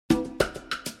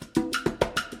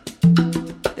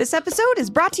This episode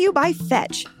is brought to you by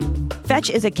Fetch.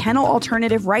 Fetch is a kennel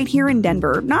alternative right here in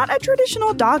Denver, not a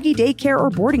traditional doggy daycare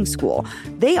or boarding school.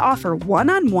 They offer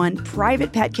one-on-one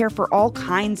private pet care for all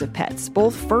kinds of pets,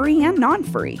 both furry and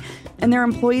non-furry. And their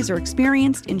employees are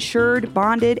experienced, insured,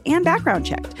 bonded, and background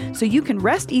checked, so you can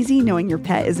rest easy knowing your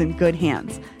pet is in good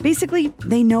hands. Basically,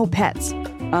 they know pets.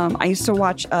 I used to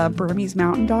watch a Burmese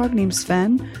mountain dog named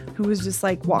Sven, who was just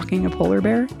like walking a polar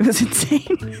bear. It was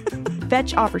insane.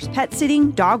 Fetch offers pet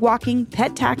sitting, dog walking,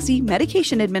 pet taxi,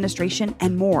 medication administration,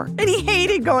 and more. And he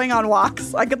hated going on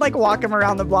walks. I could like walk him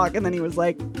around the block, and then he'd just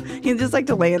like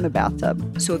to lay in the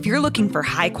bathtub. So if you're looking for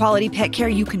high quality pet care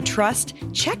you can trust,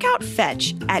 check out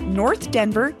Fetch at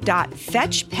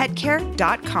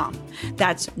northdenver.fetchpetcare.com.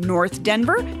 That's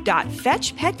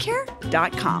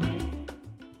northdenver.fetchpetcare.com.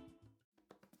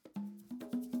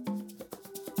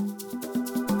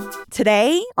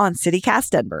 Today on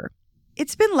CityCast Denver.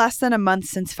 It's been less than a month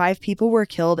since 5 people were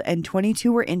killed and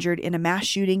 22 were injured in a mass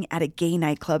shooting at a gay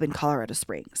nightclub in Colorado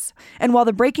Springs. And while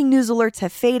the breaking news alerts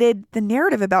have faded, the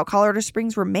narrative about Colorado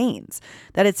Springs remains,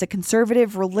 that it's a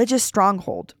conservative religious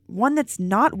stronghold, one that's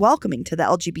not welcoming to the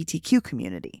LGBTQ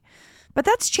community. But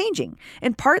that's changing,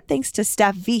 in part thanks to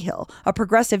Steph Vigil, a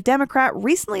progressive Democrat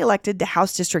recently elected to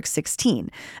House District 16,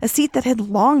 a seat that had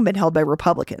long been held by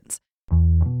Republicans.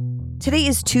 Today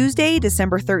is Tuesday,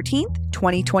 December 13th,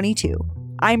 2022.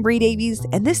 I'm Bree Davies,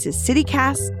 and this is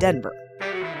CityCast Denver.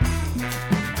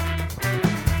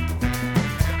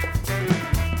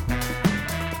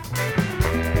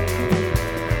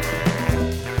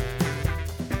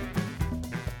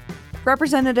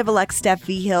 Representative-elect Steph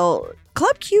Vigil,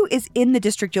 Club Q is in the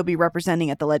district you'll be representing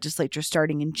at the legislature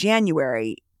starting in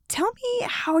January. Tell me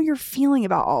how you're feeling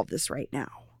about all of this right now.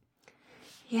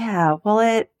 Yeah, well,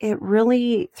 it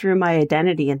really threw my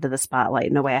identity into the spotlight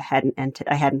in a way I hadn't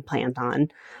planned on,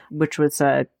 which was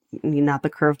not the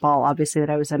curveball, obviously, that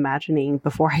I was imagining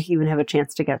before I even have a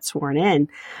chance to get sworn in.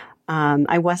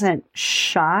 I wasn't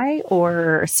shy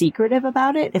or secretive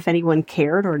about it, if anyone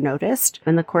cared or noticed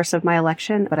in the course of my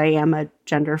election. But I am a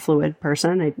gender fluid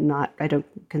person. I don't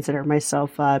consider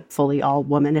myself fully all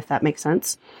woman, if that makes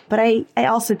sense. But I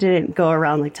also didn't go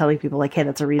around like telling people like, hey,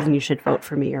 that's a reason you should vote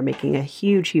for me, or making a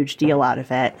huge deal out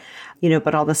of it.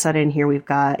 But all of a sudden here we've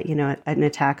got, an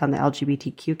attack on the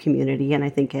LGBTQ community. And I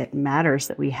think it matters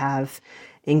that we have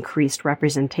increased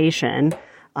representation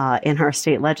in our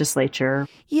state legislature.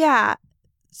 Yeah.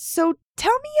 So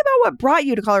tell me about what brought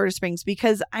you to Colorado Springs,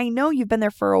 because I know you've been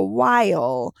there for a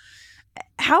while.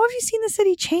 How have you seen the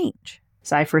city change?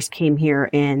 So I first came here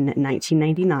in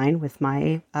 1999 with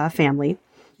my family.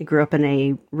 I grew up in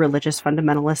a religious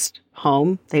fundamentalist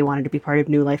home. They wanted to be part of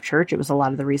New Life Church. It was a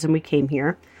lot of the reason we came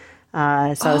here. So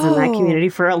I was in that community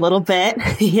for a little bit.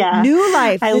 Yeah. New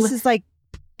Life. This is like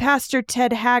Pastor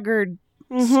Ted Haggard's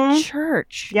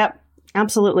church. Yep.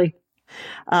 Absolutely.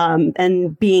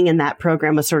 And being in that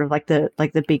program was sort of like the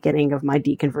beginning of my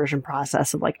deconversion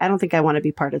process of like, I don't think I want to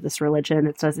be part of this religion.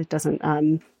 It's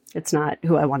not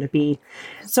who I want to be.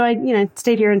 So I,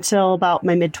 stayed here until about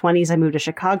my mid-20s. I moved to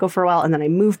Chicago for a while, and then I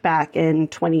moved back in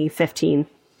 2015.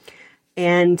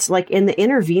 And like in the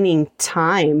intervening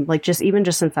time, like just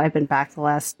since I've been back the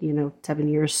last, 7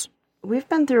 years, we've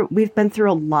been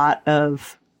through a lot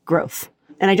of growth.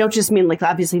 And I don't just mean like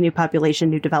obviously new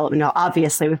population, new development. No,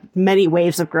 obviously with many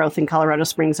waves of growth in Colorado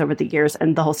Springs over the years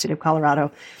and the whole state of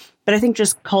Colorado. But I think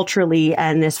just culturally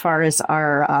and as far as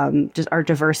our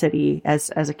diversity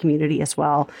as a community as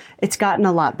well, it's gotten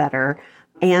a lot better.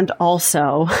 And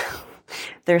also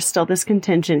there's still this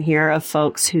contingent here of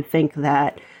folks who think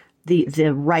that the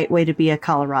right way to be a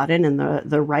Coloradan and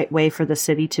the right way for the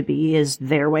city to be is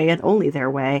their way and only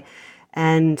their way.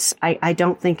 And I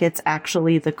don't think it's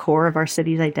actually the core of our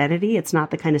city's identity. It's not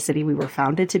the kind of city we were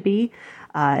founded to be.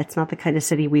 It's not the kind of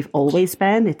city we've always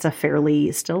been. It's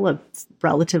still a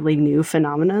relatively new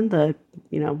phenomenon, the,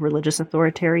 religious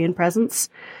authoritarian presence.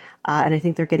 And I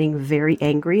think they're getting very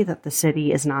angry that the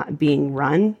city is not being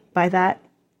run by that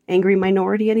angry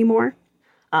minority anymore.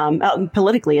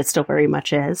 Politically, it still very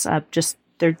much is.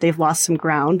 They've lost some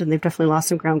ground, and they've definitely lost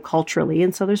some ground culturally.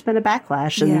 And so there's been a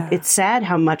backlash. And It's sad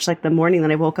how much like the morning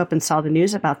that I woke up and saw the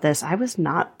news about this, I was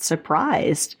not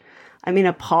surprised. I mean,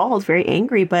 appalled, very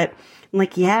angry, but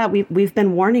like, yeah, we've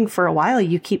been warning for a while.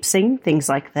 You keep saying things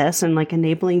like this and like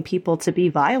enabling people to be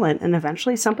violent, and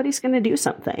eventually somebody's going to do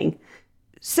something.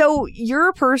 So you're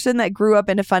a person that grew up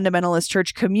in a fundamentalist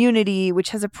church community,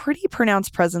 which has a pretty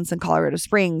pronounced presence in Colorado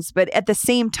Springs. But at the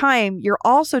same time, you're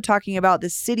also talking about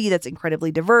this city that's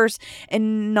incredibly diverse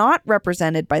and not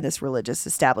represented by this religious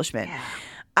establishment. Yeah.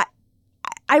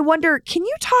 I wonder, can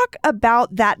you talk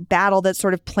about that battle that's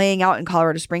sort of playing out in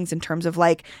Colorado Springs in terms of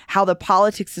like how the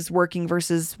politics is working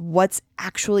versus what's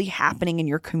actually happening in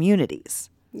your communities?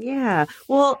 Yeah.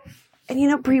 Well,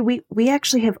 and Bree, we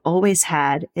actually have always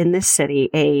had in this city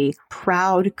a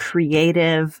proud,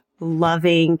 creative,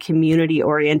 loving,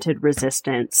 community-oriented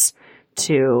resistance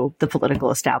to the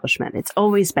political establishment. It's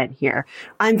always been here.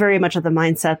 I'm very much of the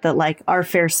mindset that like our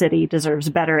fair city deserves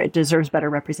better. It deserves better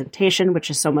representation, which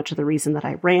is so much of the reason that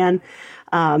I ran.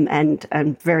 And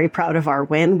I'm very proud of our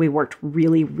win. We worked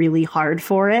really, really hard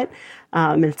for it.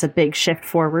 And it's a big shift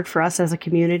forward for us as a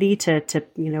community to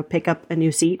pick up a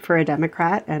new seat for a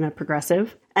Democrat and a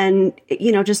progressive. And,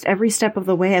 just every step of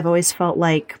the way, I've always felt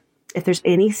like if there's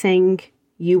anything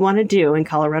you want to do in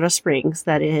Colorado Springs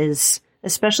that is,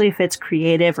 especially if it's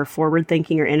creative or forward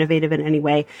thinking or innovative in any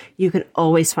way, you can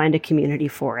always find a community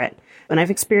for it. And I've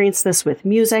experienced this with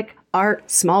music, art,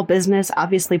 small business,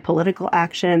 obviously political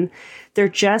action.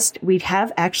 We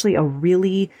have actually a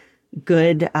really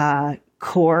good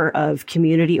core of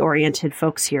community-oriented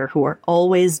folks here who are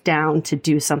always down to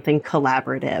do something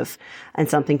collaborative and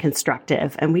something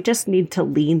constructive. And we just need to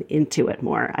lean into it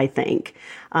more, I think,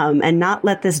 and not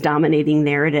let this dominating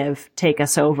narrative take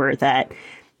us over that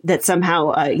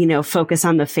somehow, focus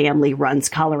on the family runs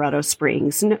Colorado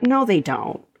Springs. No, they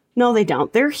don't. No, they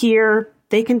don't. They're here.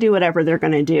 They can do whatever they're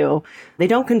going to do. They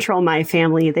don't control my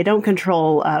family. They don't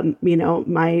control,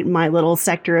 my little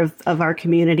sector of our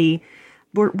community.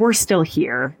 We're still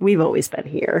here. We've always been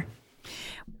here.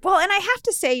 Well, and I have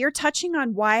to say, you're touching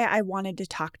on why I wanted to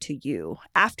talk to you.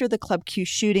 After the Club Q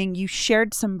shooting, you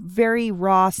shared some very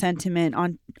raw sentiment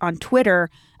on Twitter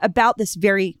about this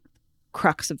very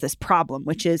crux of this problem,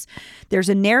 which is there's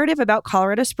a narrative about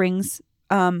Colorado Springs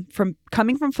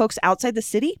coming from folks outside the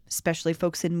city, especially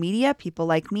folks in media, people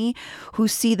like me, who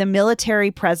see the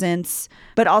military presence,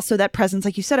 but also that presence,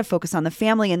 like you said, a focus on the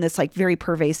family and this like very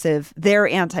pervasive, their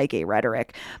anti-gay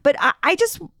rhetoric. But I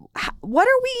just, what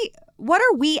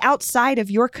are we outside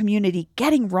of your community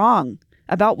getting wrong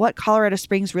about what Colorado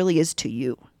Springs really is to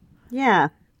you? Yeah.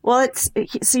 Well,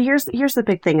 here's the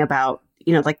big thing about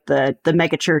like the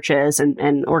mega churches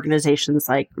and organizations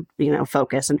like,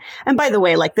 Focus. And by the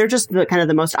way, like they're just kind of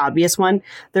the most obvious one.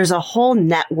 There's a whole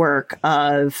network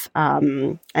of,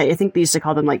 I think they used to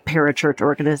call them like parachurch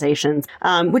organizations,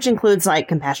 which includes like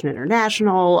Compassion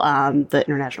International, the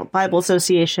International Bible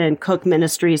Association, Cook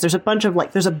Ministries. There's a bunch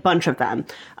of them.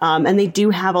 And they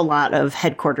do have a lot of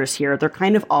headquarters here. They're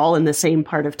kind of all in the same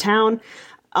part of town.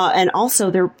 And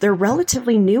also they're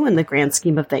relatively new in the grand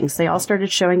scheme of things. They all started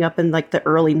showing up in like the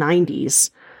early 90s,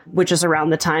 which is around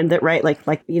the time that, right, like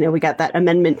we got that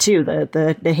Amendment 2,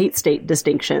 the hate state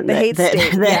distinction yes.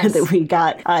 that we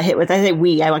got hit with. I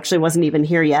think I actually wasn't even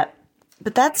here yet.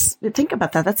 But think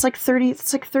about that. That's like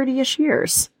 30-ish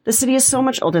years. The city is so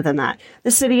much older than that. The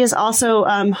city is also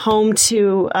home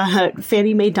to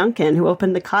Fannie Mae Duncan, who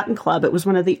opened the Cotton Club. It was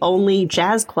one of the only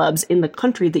jazz clubs in the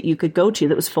country that you could go to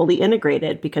that was fully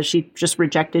integrated because she just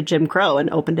rejected Jim Crow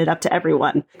and opened it up to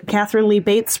everyone. Catherine Lee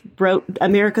Bates wrote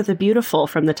America the Beautiful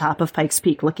from the top of Pikes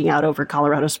Peak, looking out over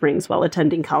Colorado Springs while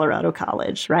attending Colorado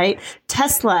College, right?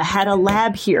 Tesla had a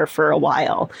lab here for a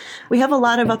while. We have a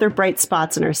lot of other bright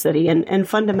spots in our city, and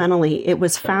fundamentally, it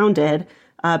was founded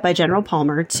by General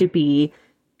Palmer to be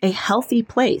a healthy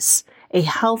place, a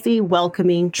healthy,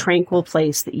 welcoming, tranquil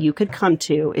place that you could come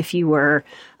to if you were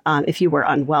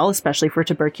unwell, especially for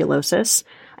tuberculosis.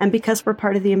 And because we're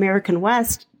part of the American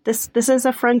West, this is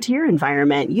a frontier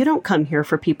environment. You don't come here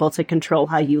for people to control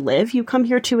how you live. You come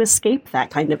here to escape that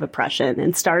kind of oppression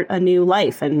and start a new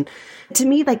life. And to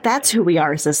me, like that's who we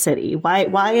are as a city.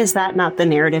 Why is that not the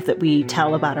narrative that we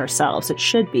tell about ourselves? It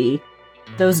should be.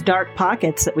 Those dark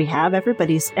pockets that we have,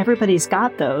 everybody's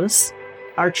got those.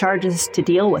 Our charge is to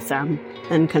deal with them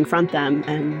and confront them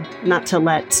and not to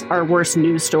let our worst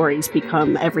news stories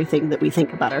become everything that we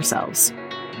think about ourselves.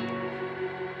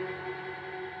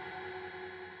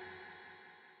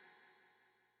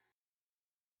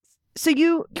 So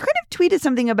you kind of tweeted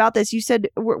something about this. You said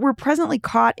we're presently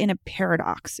caught in a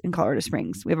paradox in Colorado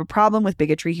Springs. We have a problem with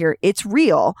bigotry here. It's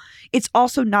real. It's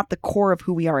also not the core of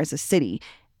who we are as a city.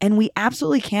 And we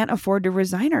absolutely can't afford to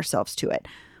resign ourselves to it.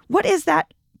 What is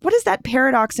that? What is that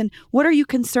paradox? And what are you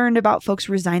concerned about folks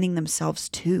resigning themselves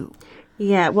to?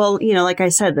 Yeah, well, like I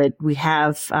said, that we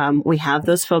have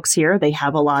those folks here. They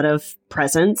have a lot of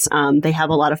presence. They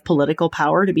have a lot of political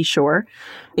power, to be sure.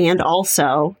 And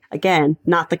also, again,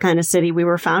 not the kind of city we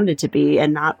were founded to be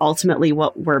and not ultimately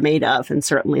what we're made of. And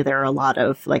certainly there are a lot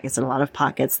of, like I said, a lot of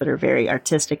pockets that are very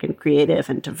artistic and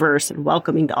creative and diverse and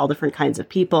welcoming to all different kinds of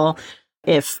people.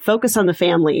 If Focus on the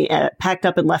Family packed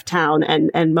up and left town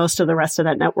and most of the rest of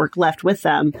that network left with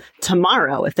them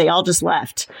tomorrow, if they all just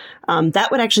left, that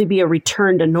would actually be a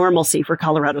return to normalcy for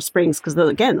Colorado Springs. Because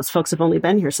again, those folks have only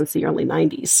been here since the early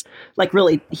 90s, like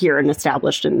really here and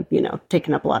established and,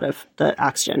 taken up a lot of the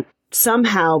oxygen.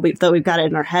 Somehow, though we've got it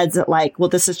in our heads that like, well,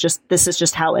 this is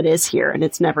just how it is here and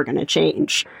it's never going to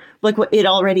change. Like it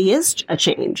already is a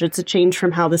change. It's a change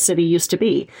from how the city used to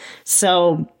be.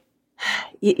 So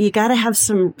you got to have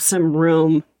some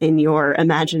room in your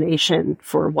imagination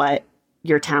for what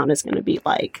your town is going to be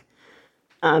like,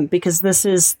 because this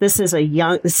is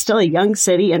still a young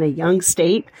city and a young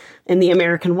state in the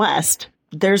American West.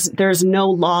 There's no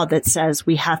law that says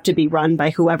we have to be run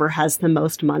by whoever has the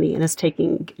most money and is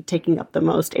taking up the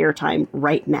most airtime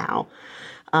right now.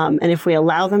 And if we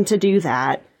allow them to do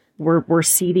that, we're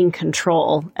ceding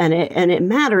control, and it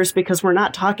matters because we're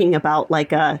not talking about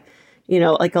like a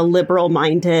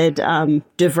liberal-minded,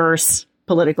 diverse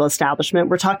political establishment.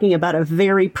 We're talking about a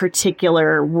very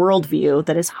particular worldview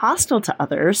that is hostile to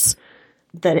others,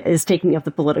 that is taking up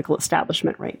the political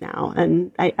establishment right now.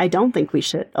 And I don't think we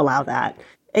should allow that.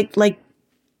 Let's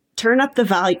turn up the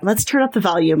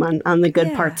volume on the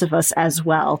good parts of us as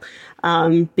well.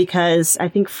 Because I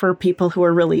think for people who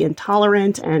are really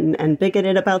intolerant and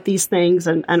bigoted about these things,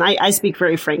 and I speak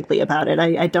very frankly about it,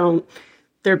 I don't.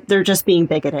 They're just being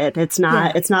bigoted. It's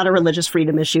not a religious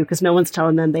freedom issue because no one's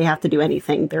telling them they have to do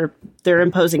anything. They're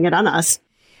imposing it on us.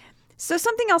 So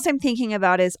something else I'm thinking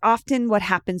about is often what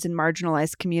happens in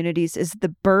marginalized communities is the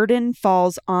burden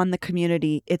falls on the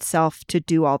community itself to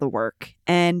do all the work.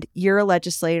 And you're a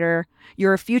legislator,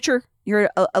 you're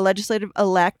a legislative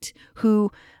elect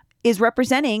who is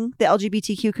representing the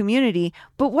LGBTQ community.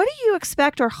 But what do you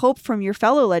expect or hope from your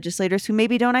fellow legislators who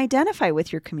maybe don't identify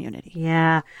with your community?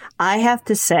 Yeah, I have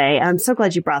to say, I'm so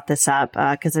glad you brought this up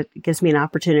because it gives me an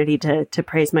opportunity to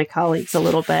praise my colleagues a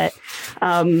little bit.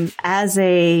 As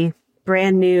a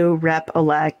brand new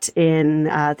rep-elect in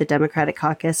the Democratic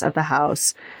caucus of the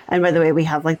House, and by the way, we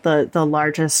have like the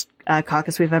largest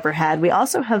caucus we've ever had. We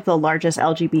also have the largest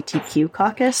LGBTQ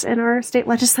caucus in our state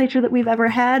legislature that we've ever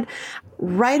had.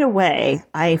 Right away,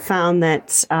 I found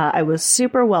that I was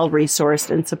super well resourced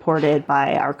and supported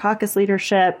by our caucus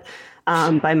leadership,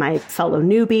 by my fellow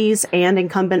newbies and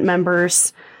incumbent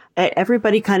members.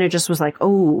 Everybody kind of just was like,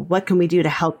 oh, what can we do to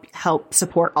help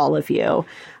support all of you?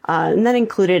 And that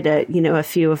included, a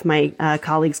few of my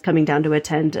colleagues coming down to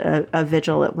attend a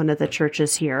vigil at one of the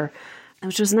churches here,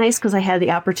 which was nice because I had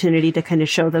the opportunity to kind of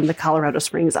show them the Colorado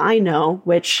Springs I know,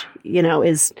 which,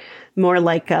 is more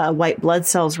like white blood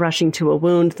cells rushing to a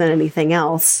wound than anything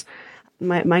else.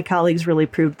 My colleagues really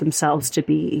proved themselves to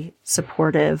be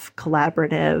supportive,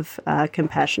 collaborative,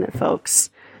 compassionate folks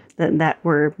that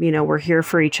we're here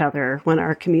for each other when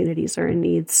our communities are in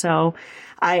need. So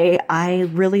I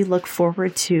really look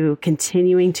forward to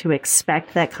continuing to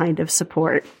expect that kind of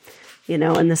support,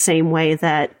 in the same way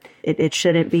that it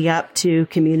shouldn't be up to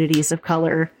communities of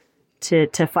color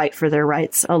to fight for their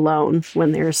rights alone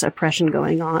when there's oppression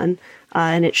going on.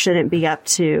 And it shouldn't be up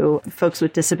to folks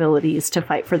with disabilities to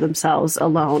fight for themselves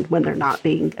alone when they're not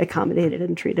being accommodated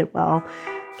and treated well.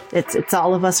 It's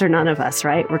all of us or none of us,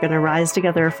 right? We're going to rise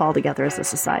together or fall together as a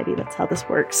society. That's how this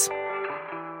works.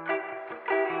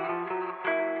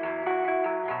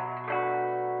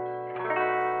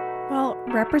 Well,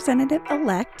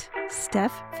 Representative-elect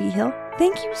Steph Vigil,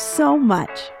 thank you so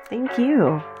much. Thank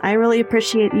you. I really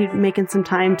appreciate you making some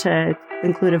time to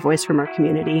include a voice from our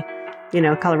community,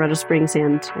 Colorado Springs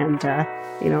and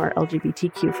our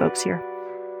LGBTQ folks here.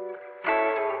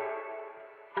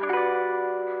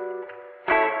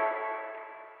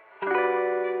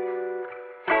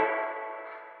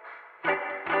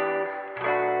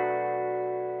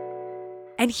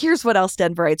 And here's what else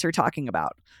Denverites are talking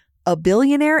about. A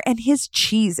billionaire and his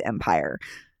cheese empire.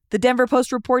 The Denver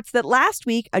Post reports that last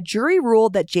week, a jury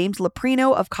ruled that James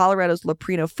Loprino of Colorado's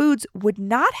Loprino Foods would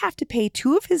not have to pay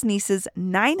two of his nieces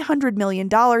 $900 million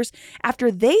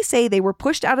after they say they were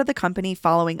pushed out of the company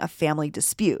following a family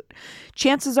dispute.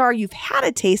 Chances are you've had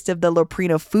a taste of the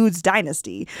Loprino Foods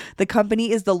dynasty. The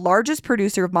company is the largest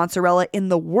producer of mozzarella in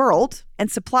the world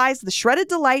and supplies the shredded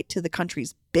delight to the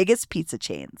country's biggest pizza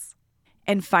chains.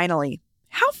 And finally,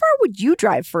 how far would you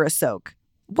drive for a soak?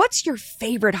 What's your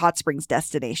favorite hot springs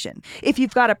destination? If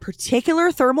you've got a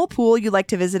particular thermal pool you'd like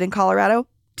to visit in Colorado,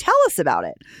 tell us about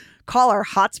it. Call our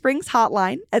Hot Springs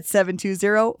hotline at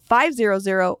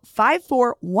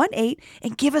 720-500-5418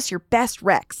 and give us your best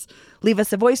recs. Leave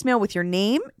us a voicemail with your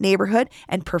name, neighborhood,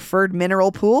 and preferred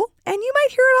mineral pool, and you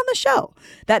might hear it on the show.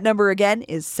 That number again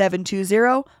is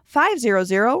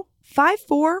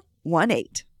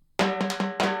 720-500-5418.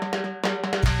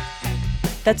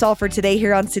 That's all for today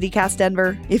here on CityCast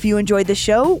Denver. If you enjoyed the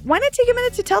show, why not take a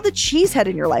minute to tell the cheesehead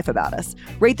in your life about us?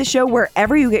 Rate the show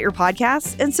wherever you get your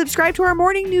podcasts and subscribe to our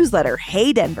morning newsletter,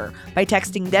 Hey Denver, by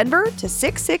texting Denver to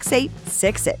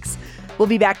 66866. We'll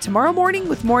be back tomorrow morning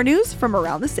with more news from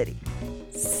around the city.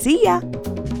 See ya!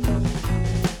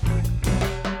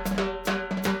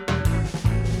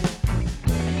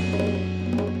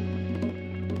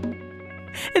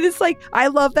 And it's like, I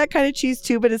love that kind of cheese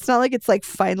too, but it's not like it's like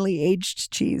finely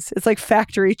aged cheese. It's like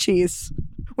factory cheese,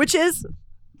 which is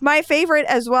my favorite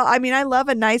as well. I mean, I love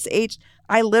a nice aged.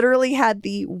 I literally had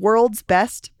the world's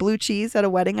best blue cheese at a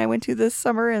wedding I went to this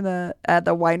summer at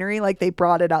the winery. Like, they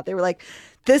brought it out. They were like,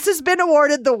 this has been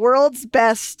awarded the world's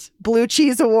best blue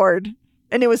cheese award.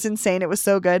 And it was insane. It was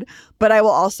so good. But I will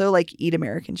also like eat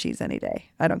American cheese any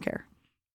day. I don't care.